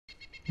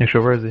Yeah,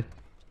 sure, where is he?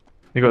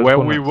 You got his Where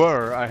we coordinates?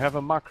 were, I have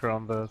a marker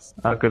on this.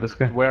 Ah, good, let's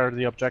go. Where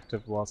the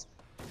objective was.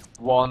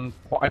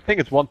 I think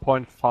it's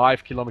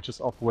 1.5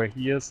 kilometers off where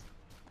he is.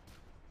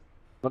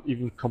 Not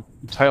even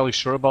entirely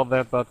sure about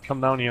that, but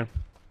come down here.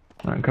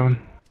 Alright,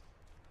 coming.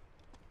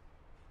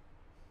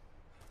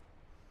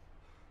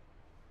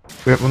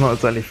 We're not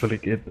exactly fully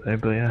geared,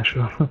 but yeah,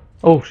 sure.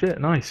 Oh shit,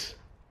 nice.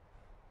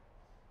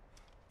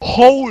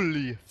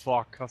 Holy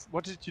fuck!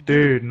 What did you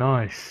do? Dude,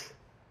 nice.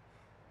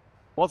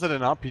 Was it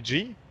an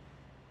RPG?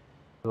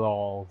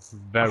 Oh,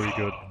 very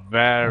good.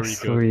 Very good.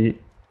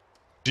 Sweet.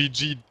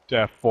 GG,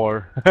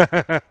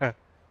 Dev4.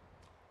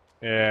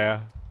 Yeah.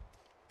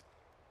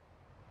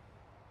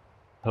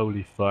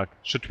 Holy fuck.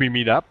 Should we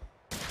meet up?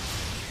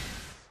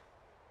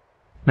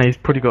 No, he's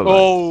pretty got like...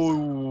 Oh,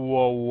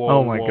 whoa,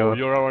 Oh my whoa. God.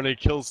 You're on a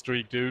kill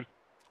streak, dude.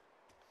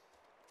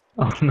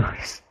 Oh,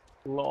 nice.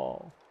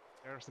 Lol.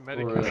 There's the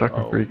medic. That's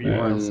fucking freaky. yeah,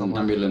 Or an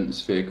someone.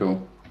 ambulance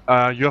vehicle.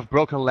 You have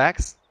broken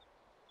legs?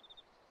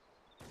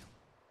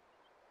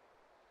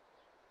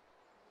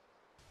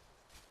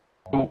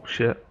 Oh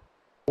shit.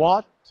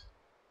 What?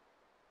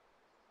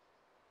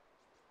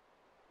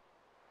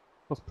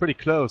 Was pretty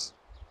close.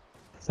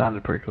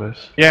 Sounded pretty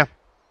close. Yeah.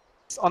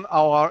 It's on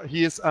our...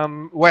 He is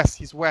west.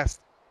 He's west.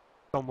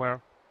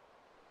 Somewhere.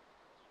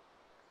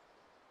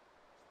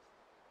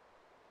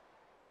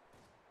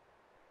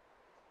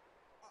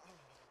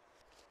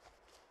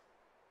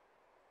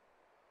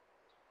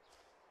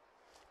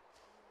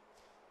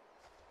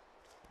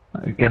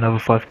 Get another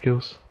 5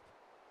 kills.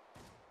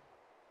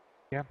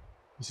 Yeah.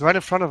 He's right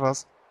in front of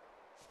us.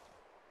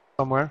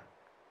 Somewhere.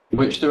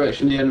 Which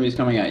direction the enemy's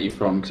coming at you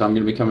from? Because I'm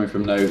going to be coming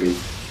from Novi.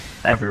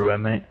 Everywhere,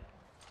 mate.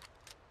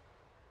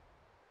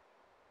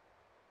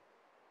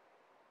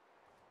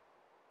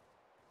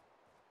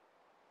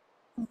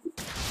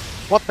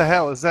 What the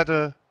hell? Is that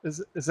a...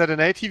 Is that an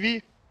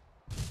ATV?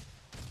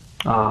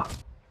 Ah.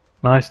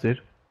 Nice, dude.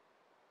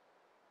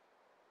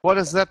 What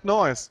is that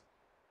noise?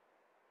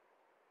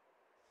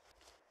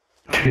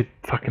 Dude,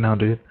 fucking hell,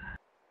 dude.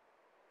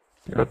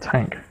 You're a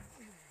tank.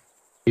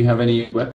 Do you have any weapons?